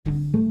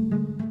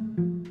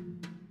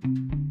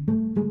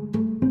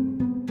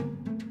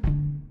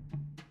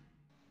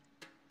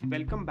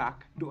welcome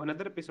back to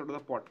another episode of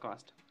the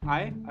podcast.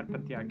 I,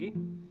 Arpan Tyagi.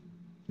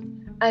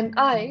 And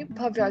I,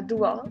 Bhavya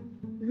Dua,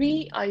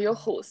 we are your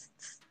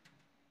hosts.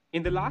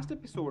 In the last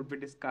episode, we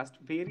discussed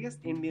various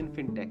Indian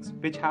fintechs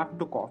which have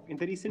took off in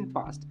the recent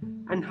past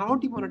and how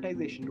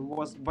demonetization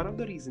was one of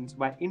the reasons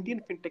why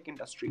Indian fintech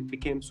industry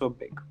became so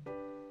big.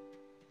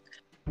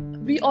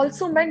 We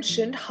also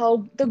mentioned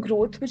how the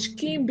growth which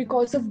came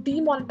because of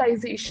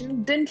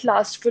demonetization didn't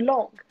last for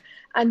long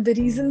and the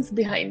reasons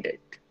behind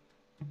it.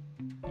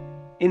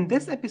 In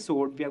this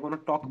episode, we are going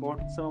to talk about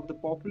some of the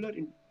popular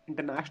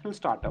international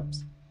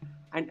startups,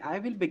 and I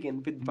will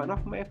begin with one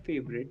of my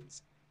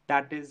favorites,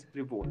 that is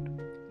Revolt.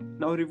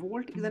 Now,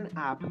 Revolt is an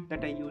app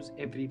that I use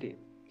every day.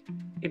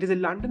 It is a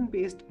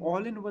London-based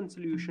all-in-one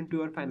solution to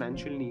your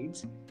financial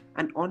needs.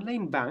 An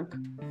online bank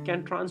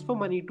can transfer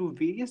money to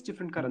various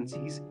different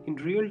currencies in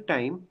real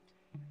time.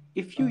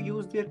 If you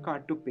use their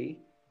card to pay,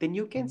 then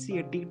you can see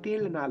a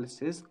detailed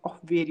analysis of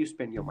where you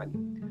spend your money.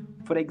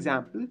 For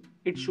example,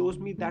 it shows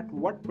me that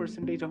what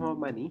percentage of my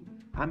money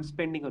I'm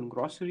spending on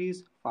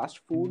groceries, fast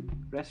food,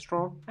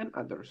 restaurant, and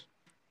others.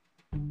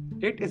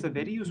 It is a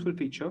very useful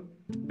feature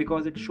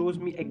because it shows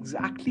me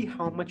exactly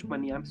how much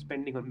money I'm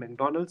spending on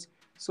McDonald's,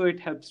 so it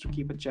helps to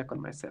keep a check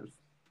on myself.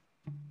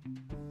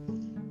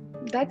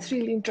 That's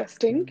really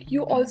interesting.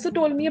 You also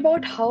told me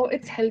about how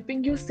it's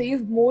helping you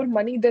save more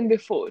money than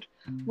before.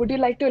 Would you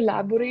like to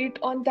elaborate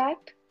on that?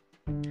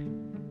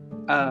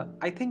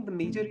 I think the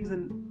major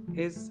reason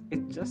is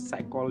it's just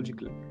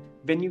psychological.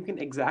 When you can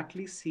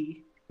exactly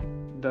see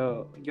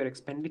your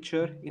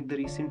expenditure in the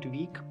recent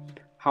week,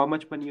 how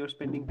much money you're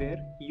spending where,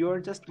 you're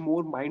just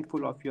more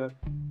mindful of your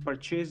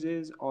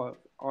purchases or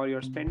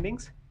your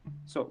spendings.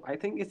 So I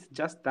think it's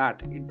just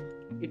that.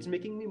 It's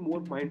making me more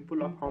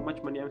mindful of how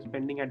much money I'm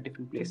spending at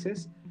different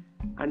places,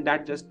 and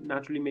that just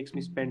naturally makes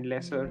me spend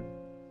lesser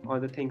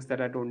on the things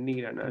that I don't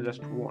need and I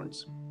just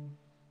wants.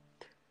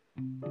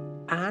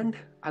 And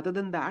other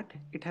than that,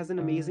 it has an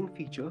amazing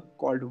feature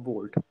called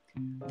Volt,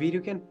 where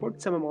you can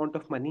put some amount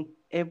of money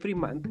every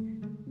month.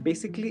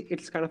 Basically,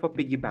 it's kind of a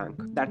piggy bank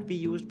that we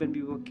used when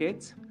we were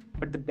kids.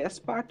 But the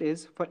best part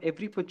is, for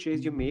every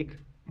purchase you make,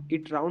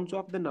 it rounds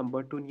off the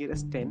number to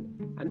nearest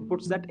 10 and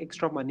puts that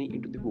extra money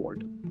into the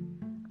vault.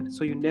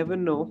 So you never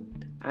know,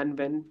 and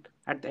when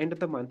at the end of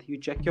the month you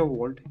check your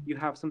vault, you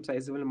have some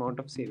sizable amount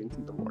of savings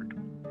in the vault.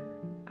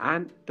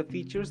 And the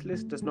features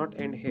list does not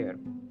end here.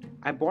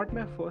 I bought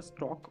my first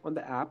stock on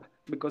the app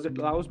because it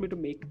allows me to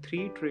make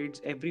 3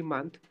 trades every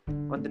month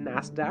on the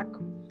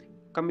Nasdaq,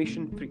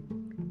 commission free.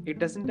 It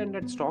doesn't end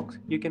at stocks.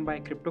 You can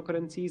buy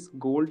cryptocurrencies,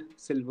 gold,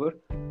 silver,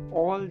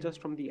 all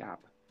just from the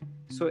app.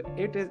 So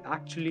it is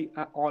actually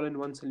an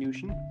all-in-one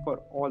solution for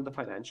all the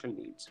financial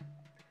needs.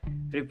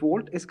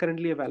 Revolt is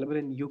currently available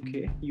in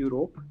UK,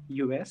 Europe,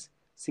 US,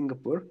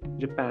 Singapore,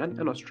 Japan,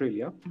 and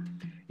Australia.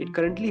 It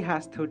currently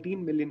has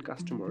 13 million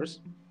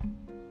customers.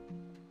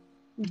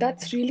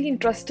 That's really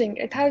interesting.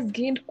 It has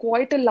gained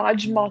quite a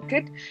large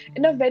market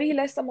in a very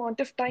less amount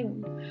of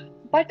time.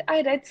 But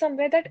I read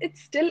somewhere that it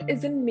still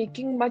isn't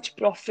making much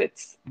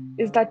profits.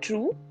 Is that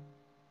true?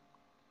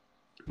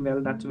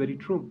 Well, that's very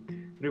true.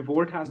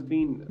 Revolt has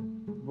been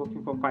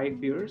working for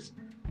 5 years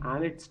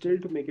and it's still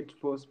to make its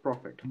first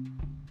profit.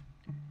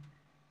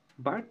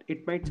 But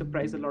it might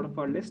surprise a lot of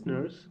our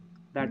listeners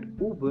that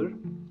Uber,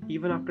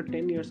 even after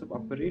 10 years of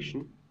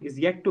operation, is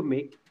yet to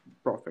make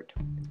profit.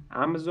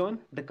 Amazon,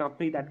 the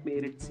company that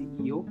made its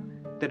CEO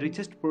the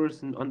richest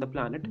person on the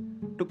planet,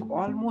 took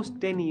almost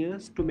 10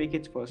 years to make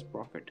its first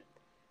profit.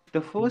 The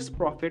first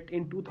profit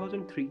in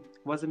 2003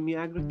 was a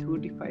meager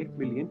 35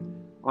 million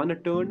on a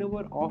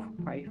turnover of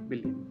 5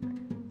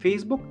 billion.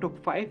 Facebook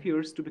took 5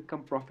 years to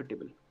become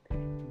profitable.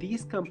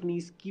 These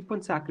companies keep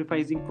on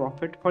sacrificing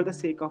profit for the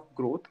sake of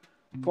growth,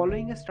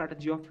 following a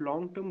strategy of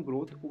long-term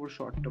growth over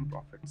short-term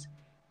profits.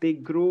 They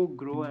grow,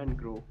 and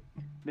grow.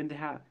 When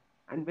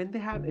they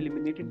have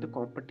eliminated the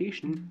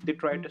competition, they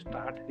try to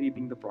start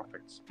reaping the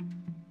profits.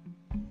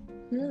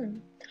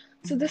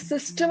 So the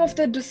system of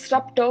the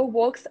disruptor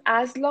works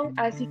as long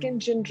as he can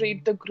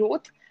generate the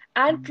growth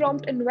and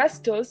prompt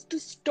investors to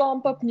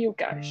stomp up new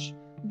cash.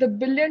 The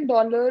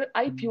billion-dollar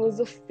IPOs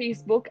of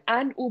Facebook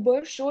and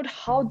Uber showed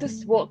how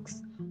this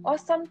works, or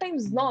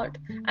sometimes not,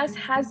 as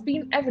has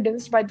been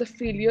evidenced by the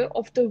failure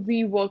of the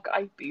WeWork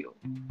IPO.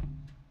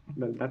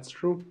 Well, that's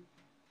true.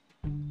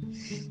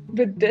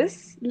 With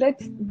this,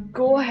 let's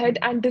go ahead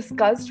and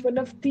discuss but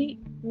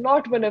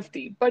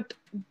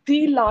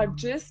the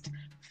largest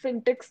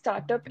fintech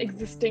startup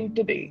existing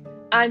today,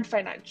 Ant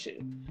Financial.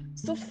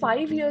 So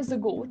 5 years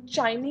ago,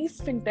 Chinese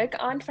fintech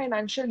Ant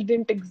Financial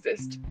didn't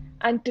exist,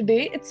 and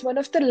today it's one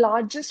of the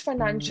largest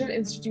financial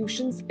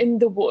institutions in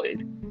the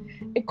world.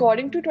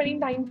 According to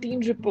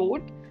 2019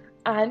 report,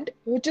 Ant,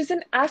 which is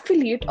an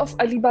affiliate of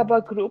Alibaba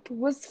Group,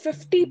 was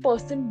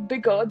 50%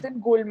 bigger than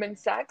Goldman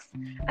Sachs,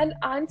 and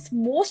Ant's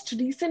most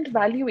recent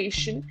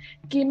valuation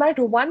came at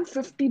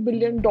 $150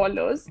 billion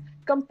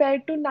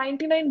compared to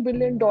 $99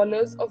 billion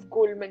of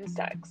Goldman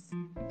Sachs.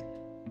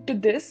 To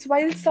this,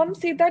 while some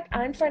say that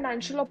Ant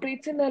Financial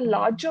operates in a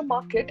larger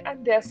market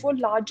and therefore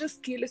larger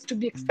scale is to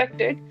be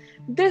expected,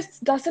 this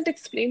doesn't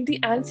explain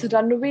the Ant's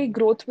runaway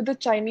growth with the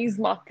Chinese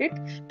market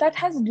that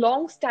has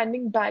long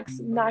standing banks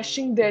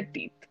gnashing their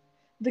teeth.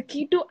 The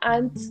key to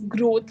Ant's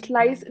growth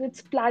lies in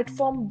its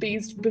platform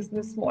based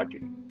business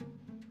model.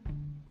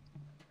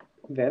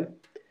 Well,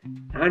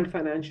 Ant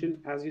Financial,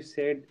 as you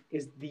said,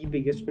 is the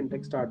biggest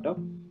fintech startup.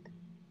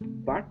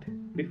 But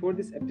before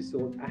this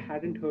episode, I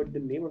hadn't heard the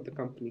name of the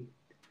company.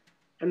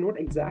 And what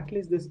exactly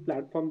is this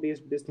platform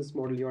based business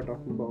model you are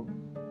talking about?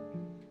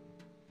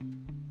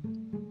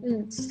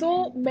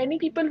 So many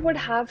people would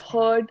have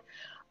heard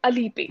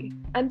Alipay,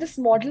 and this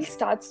model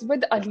starts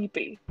with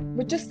Alipay,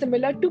 which is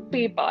similar to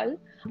PayPal.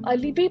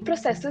 Alipay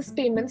processes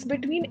payments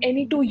between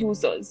any two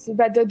users,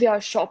 whether they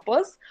are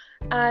shoppers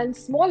and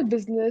small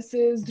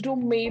businesses,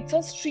 roommates,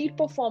 or street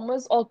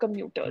performers or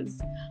commuters.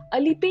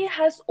 Alipay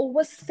has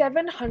over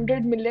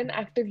 700 million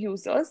active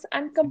users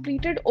and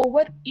completed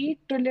over $8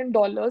 trillion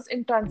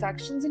in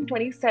transactions in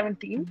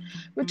 2017,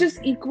 which is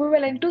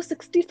equivalent to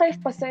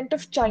 65%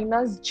 of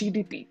China's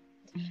GDP.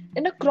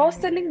 In a cross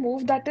selling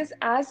move that is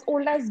as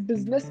old as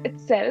business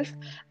itself,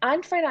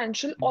 and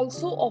Financial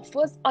also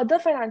offers other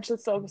financial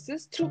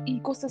services through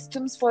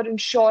ecosystems for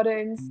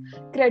insurance,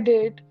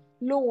 credit,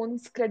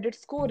 loans, credit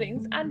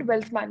scorings, and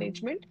wealth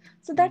management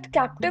so that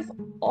captive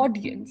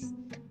audience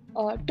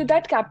to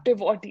that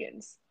captive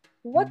audience.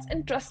 What's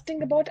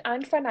interesting about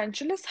Ant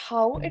Financial is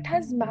how it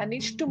has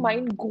managed to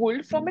mine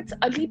gold from its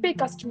Alipay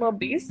customer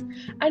base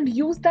and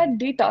use that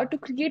data to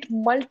create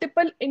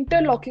multiple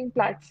interlocking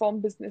platform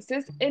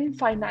businesses in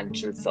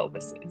financial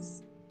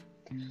services.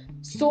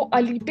 So,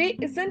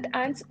 Alipay isn't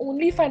Ant's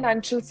only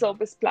financial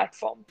service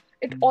platform.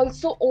 It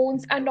also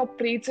owns and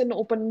operates an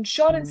open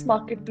insurance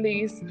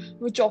marketplace,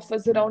 which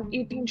offers around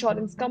 80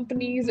 insurance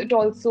companies. It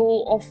also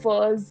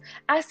offers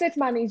asset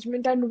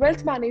management and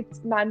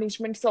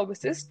management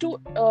services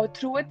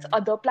through its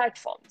other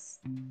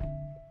platforms.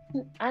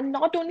 And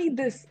not only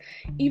this,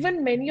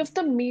 even many of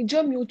the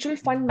major mutual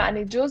fund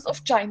managers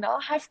of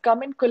China have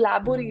come and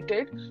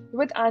collaborated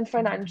with Ant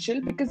Financial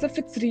because of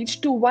its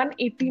reach to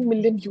 180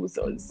 million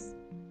users.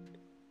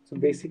 So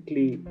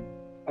basically,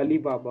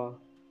 Alibaba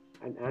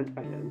and Ant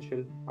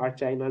Financial are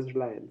China's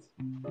Reliance.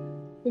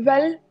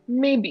 Well,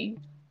 maybe,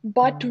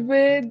 but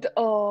with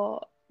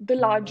the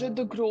larger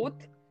the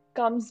growth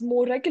comes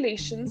more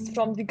regulations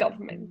from the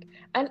government.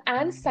 And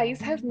Ant's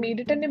size have made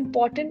it an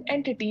important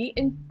entity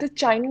in the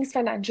Chinese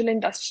financial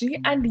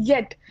industry, and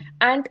yet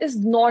Ant is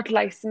not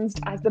licensed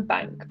as a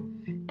bank.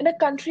 In a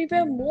country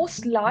where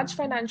most large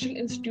financial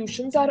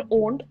institutions are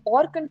owned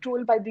or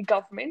controlled by the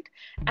government,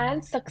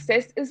 Ant's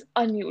success is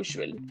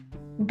unusual.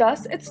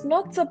 Thus, it's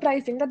not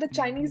surprising that the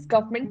Chinese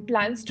government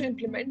plans to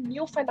implement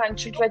new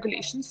financial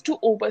regulations to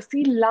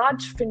oversee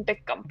large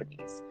fintech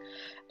companies.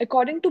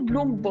 According to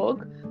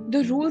Bloomberg,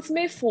 the rules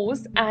may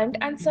force Ant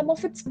and some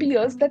of its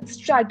peers that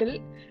straddle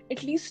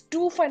at least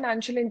two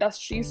financial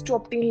industries to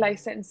obtain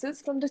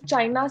licenses from the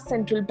China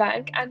Central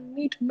Bank and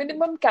meet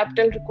minimum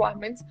capital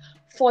requirements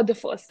for the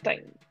first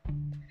time.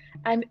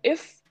 And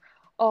if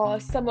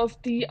some of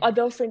the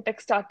other fintech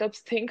startups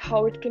think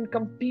how it can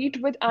compete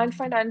with Ant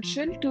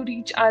Financial to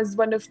reach as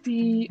one of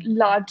the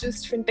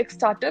largest fintech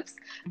startups,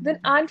 then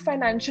Ant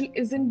Financial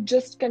isn't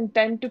just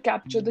content to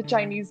capture the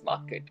Chinese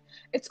market.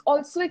 It's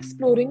also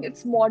exploring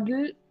its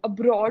model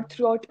abroad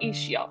throughout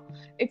Asia.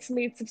 It's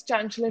made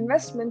substantial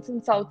investments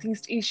in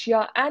Southeast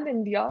Asia and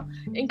India,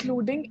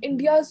 including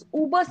India's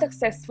uber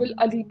successful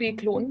Alipay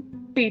clone,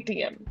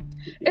 Paytm.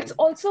 Yeah. It's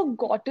also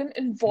gotten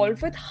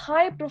involved with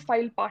high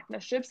profile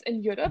partnerships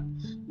in Europe,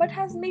 but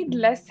has made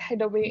less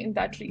headway in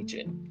that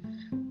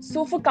region.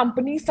 So, for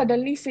companies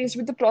suddenly faced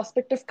with the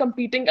prospect of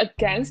competing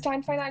against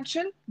Ant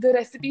Financial, the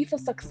recipe for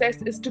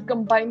success is to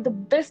combine the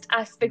best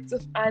aspects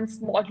of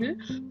Ant's model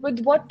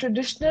with what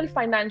traditional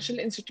financial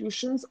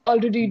institutions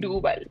already do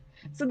well.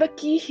 So, the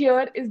key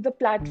here is the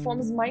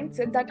platform's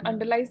mindset that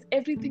underlies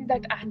everything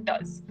that Ant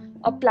does.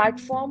 A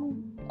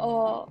platform.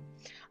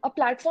 A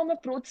platform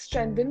approach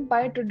strengthened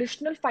by a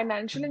traditional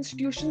financial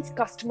institution's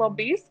customer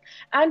base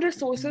and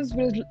resources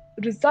will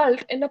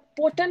result in a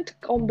potent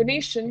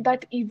combination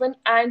that even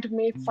Ant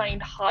may find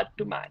hard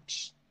to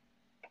match.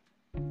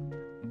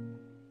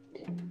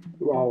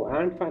 Wow,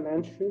 Ant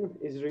Financial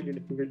is really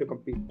difficult to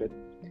compete with.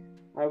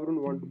 I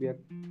wouldn't want to be a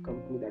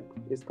company that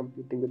is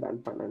competing with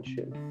Ant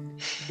Financial.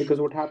 Because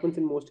what happens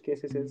in most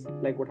cases is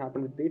like what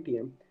happened with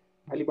Paytm.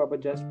 Alibaba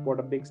just bought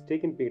a big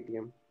stake in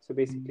Paytm. So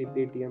basically,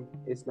 Paytm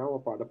is now a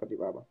part of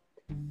Alibaba.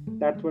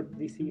 That's what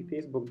we see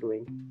Facebook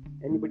doing.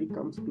 Anybody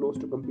comes close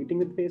to competing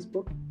with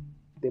Facebook,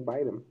 they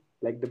buy them.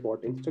 Like they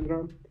bought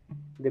Instagram,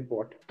 they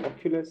bought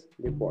Oculus,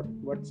 they bought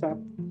WhatsApp.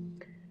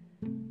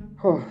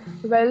 Oh,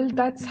 Well,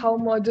 that's how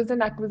mergers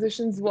and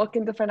acquisitions work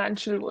in the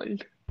financial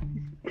world.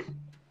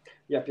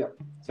 yep.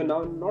 So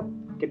now, not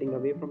getting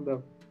away from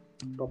the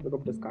topic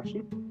of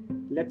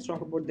discussion, let's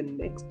talk about the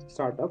next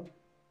startup,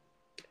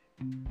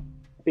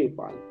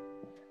 PayPal.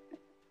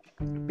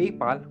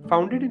 PayPal,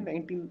 founded in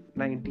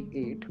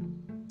 1998,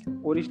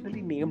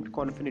 originally named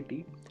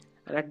Confinity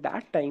And at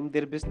that time,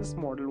 their business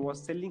model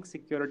was selling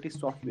security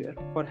software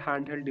for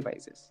handheld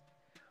devices.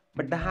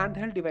 But the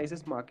handheld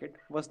devices market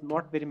was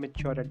not very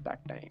mature at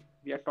that time.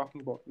 We are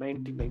talking about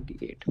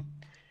 1998.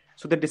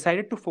 So they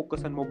decided to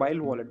focus on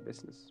mobile wallet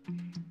business.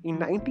 In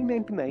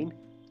 1999,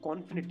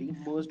 Confinity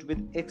merged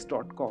with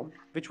X.com,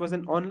 which was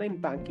an online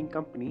banking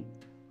company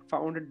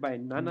founded by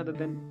none other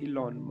than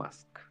Elon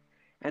Musk.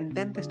 And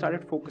then they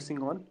started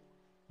focusing on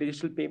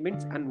digital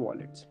payments and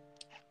wallets.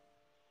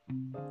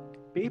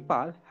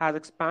 PayPal has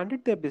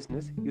expanded their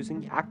business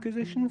using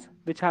acquisitions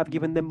which have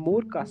given them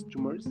more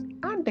customers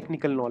and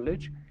technical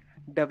knowledge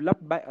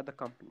developed by other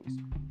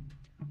companies.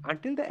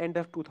 Until the end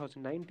of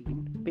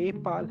 2019,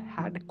 PayPal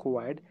had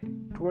acquired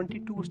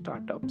 22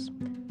 startups,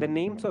 the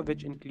names of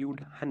which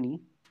include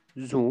Honey,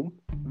 Zoom,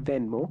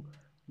 Venmo,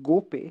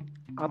 GoPay,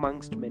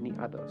 amongst many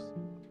others.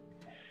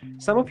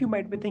 Some of you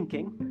might be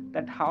thinking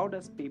that how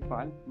does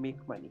PayPal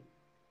make money?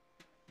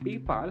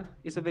 PayPal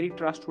is a very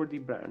trustworthy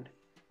brand.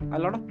 A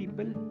lot of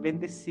people, when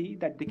they see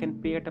that they can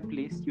pay at a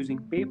place using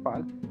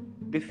PayPal,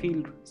 they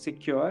feel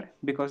secure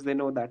because they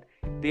know that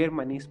their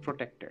money is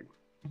protected.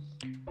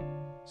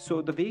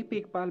 So the way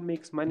PayPal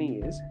makes money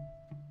is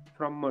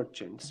from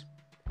merchants.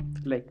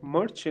 Like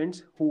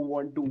merchants who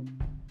want to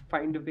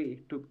find a way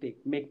to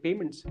take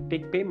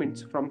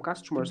payments from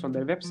customers on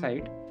their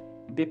website,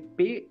 they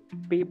pay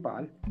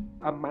PayPal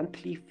a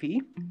monthly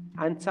fee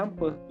and some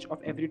percentage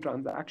of every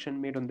transaction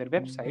made on their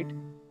website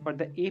for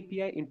the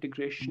API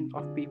integration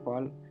of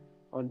PayPal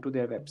onto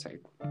their website.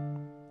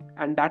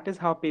 And that is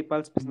how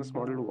PayPal's business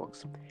model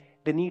works.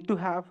 They need to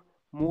have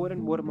more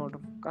and more amount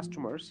of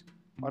customers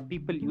or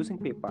people using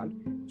PayPal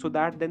so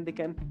that then they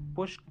can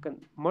push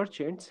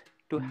merchants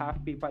to have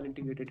PayPal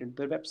integrated into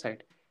their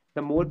website.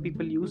 The more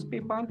people use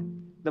PayPal,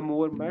 the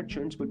more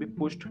merchants will be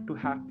pushed to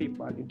have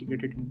PayPal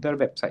integrated into their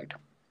website.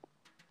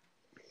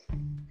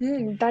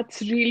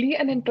 That's really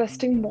an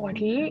interesting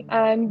model,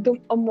 and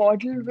a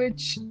model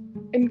which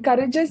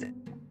encourages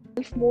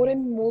more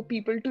and more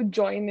people to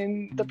join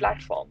in the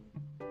platform.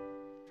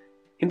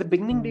 In the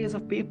beginning days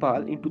of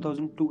PayPal in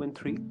 2002 and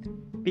 3,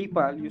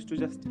 PayPal used to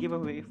just give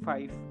away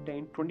 $5,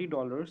 $10,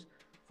 $20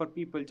 for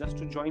people just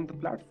to join the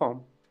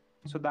platform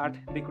so that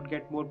they could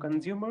get more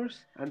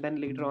consumers and then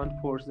later on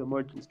force the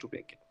merchants to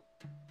take it.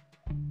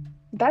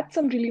 That's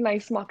some really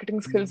nice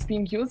marketing skills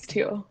being used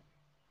here.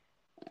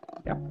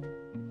 Yep.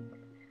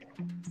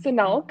 So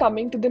now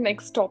coming to the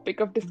next topic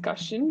of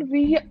discussion,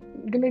 we are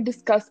going to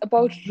discuss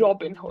about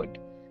Robinhood.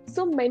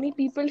 So many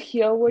people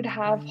here would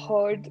have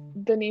heard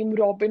the name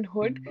Robin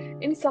Hood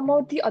in some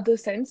of the other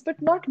sense,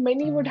 but not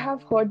many would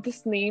have heard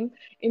this name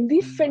in the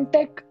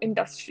fintech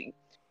industry.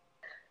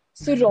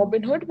 So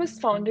Robinhood was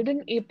founded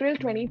in April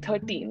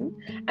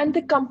 2013, and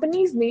the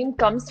company's name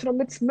comes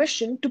from its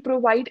mission to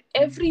provide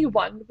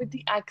everyone with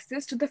the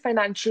access to the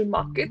financial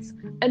markets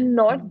and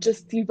not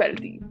just the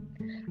wealthy.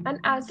 And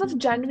as of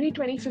January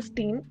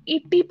 2015,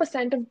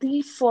 80% of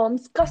the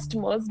firm's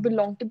customers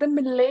belong to the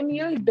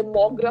millennial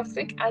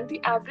demographic, and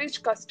the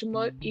average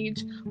customer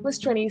age was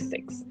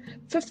 26.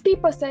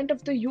 50%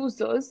 of the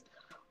users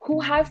who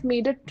have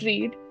made a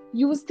trade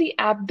use the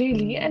app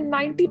daily, and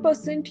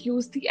 90%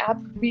 use the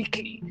app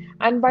weekly.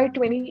 And by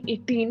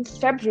 2018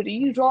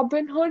 February,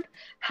 Robinhood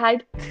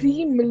had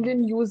 3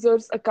 million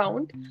users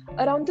account,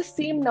 around the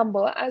same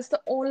number as the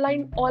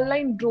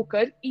online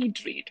broker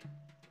E-Trade.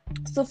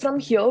 So from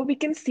here we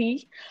can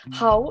see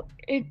how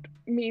it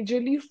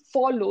majorly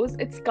follows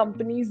its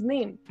company's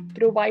name,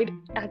 provide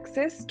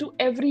access to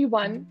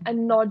everyone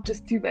and not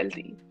just the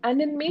wealthy.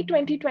 And in May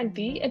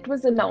 2020, it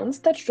was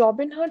announced that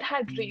Robinhood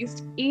had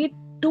raised $80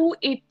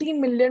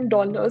 million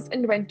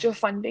in venture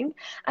funding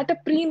at a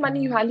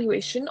pre-money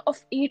valuation of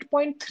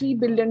 $8.3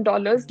 billion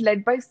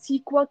led by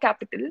Sequoia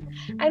Capital.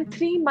 And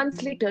 3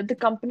 months later, the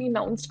company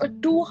announced a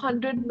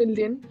 $200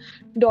 million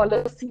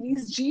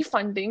Series G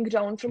funding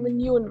round from a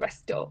new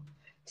investor.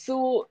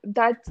 So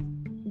that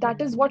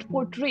is what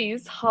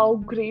portrays how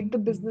great the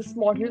business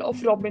model of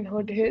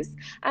Robinhood is,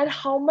 and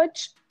how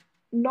much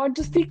not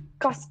just the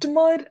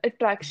customer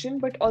attraction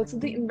but also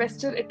the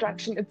investor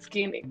attraction it's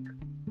gaining.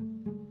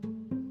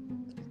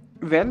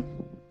 Well,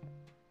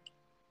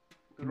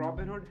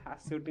 Robinhood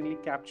has certainly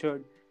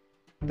captured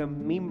the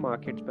meme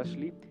market,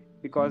 especially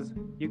because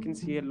you can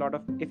see a lot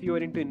of, if you are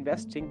into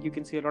investing, you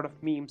can see a lot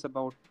of memes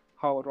about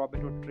how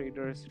Robinhood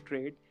traders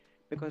trade,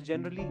 because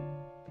generally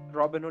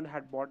Robinhood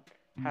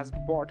has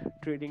bought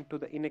trading to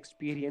the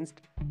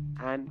inexperienced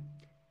and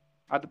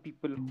other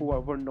people who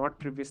were not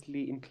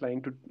previously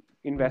inclined to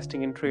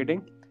investing in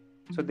trading.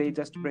 So they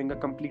just bring a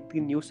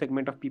completely new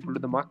segment of people to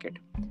the market,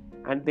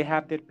 and they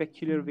have their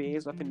peculiar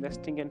ways of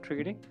investing and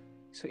trading.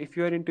 So if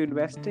you are into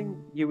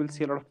investing, you will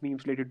see a lot of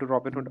memes related to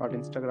Robinhood on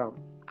Instagram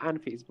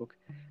and Facebook.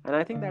 And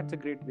I think that's a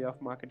great way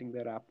of marketing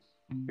their app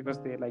because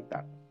they like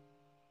that.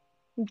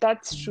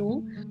 That's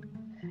true.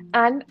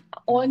 And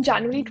on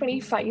January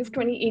 25,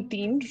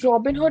 2018,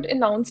 Robinhood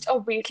announced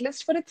a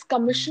waitlist for its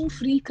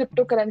commission-free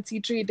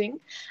cryptocurrency trading.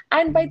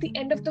 And by the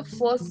end of the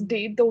first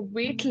day, the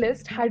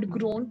waitlist had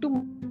grown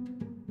to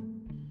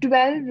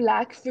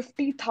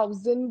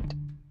 12,50,000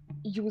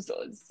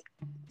 users.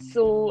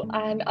 So,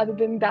 and other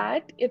than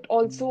that, it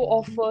also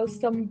offers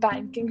some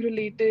banking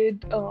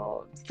related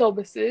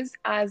services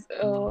as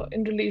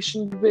in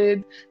relation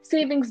with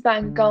savings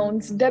bank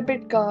accounts,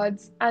 debit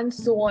cards, and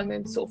so on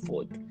and so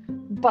forth.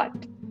 But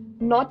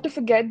not to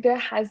forget, there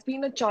has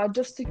been a charge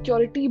of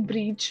security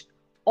breach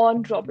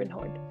on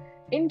Robinhood.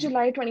 In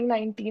July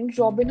 2019,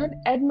 Robinhood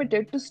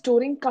admitted to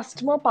storing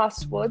customer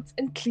passwords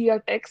in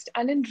clear text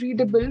and in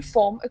readable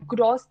form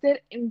across their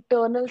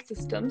internal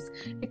systems,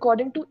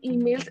 according to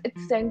emails it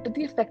sent to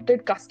the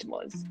affected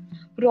customers.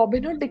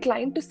 Robinhood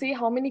declined to say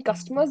how many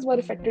customers were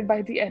affected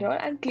by the error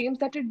and claims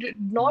that it did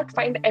not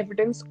find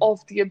evidence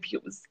of the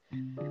abuse.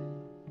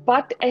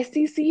 But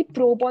SEC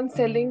probe on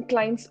selling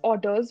clients'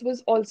 orders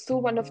was also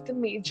one of the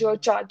major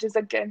charges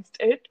against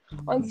it.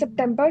 On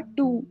September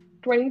 2,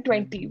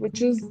 2020,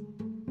 which is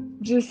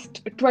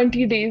just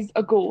 20 days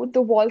ago,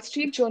 the Wall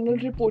Street Journal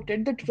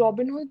reported that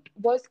Robinhood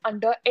was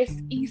under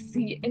SEC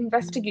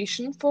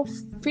investigation for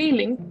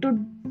failing to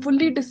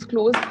fully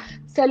disclose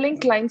selling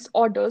clients'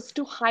 orders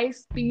to high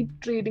speed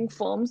trading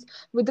firms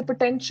with the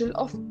potential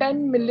of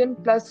 $10 million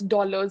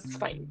plus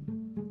fine.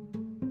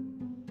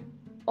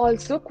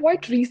 Also,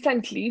 quite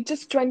recently,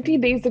 just 20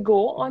 days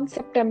ago, on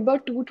September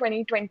 2,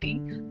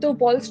 2020, the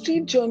Wall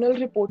Street Journal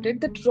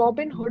reported that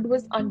Robinhood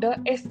was under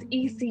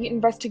SEC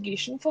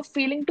investigation for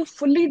failing to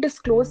fully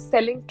disclose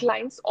selling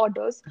clients'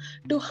 orders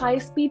to high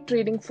speed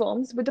trading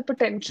firms with a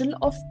potential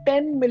of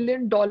 $10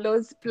 million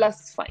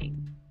plus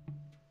fine.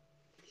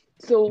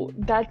 So,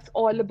 that's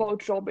all about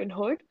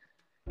Robinhood.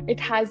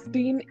 It has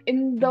been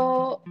in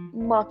the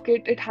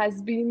market, it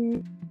has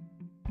been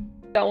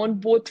down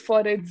both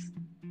for its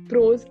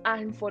pros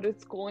and for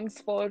its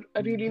cons for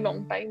a really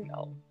long time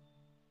now.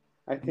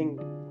 I think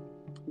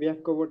we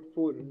have covered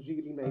four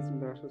really nice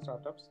international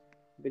startups,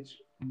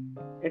 which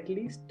at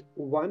least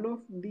one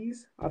of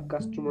these our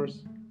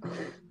customers,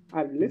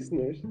 our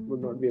listeners,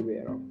 would not be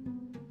aware of.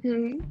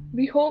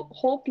 We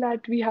hope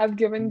that we have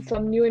given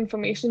some new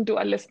information to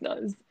our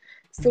listeners.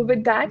 So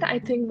with that, I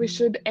think we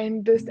should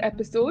end this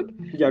episode.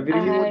 Yeah, we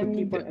really want to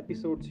keep our And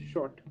episodes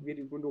short. We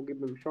really want to give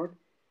them short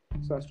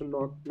so as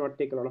to not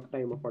take a lot of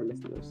time of our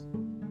listeners.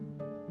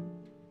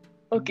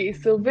 okay,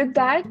 so with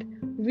that,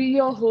 we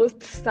your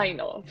hosts sign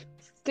off.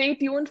 Stay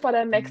tuned for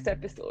our next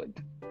episode.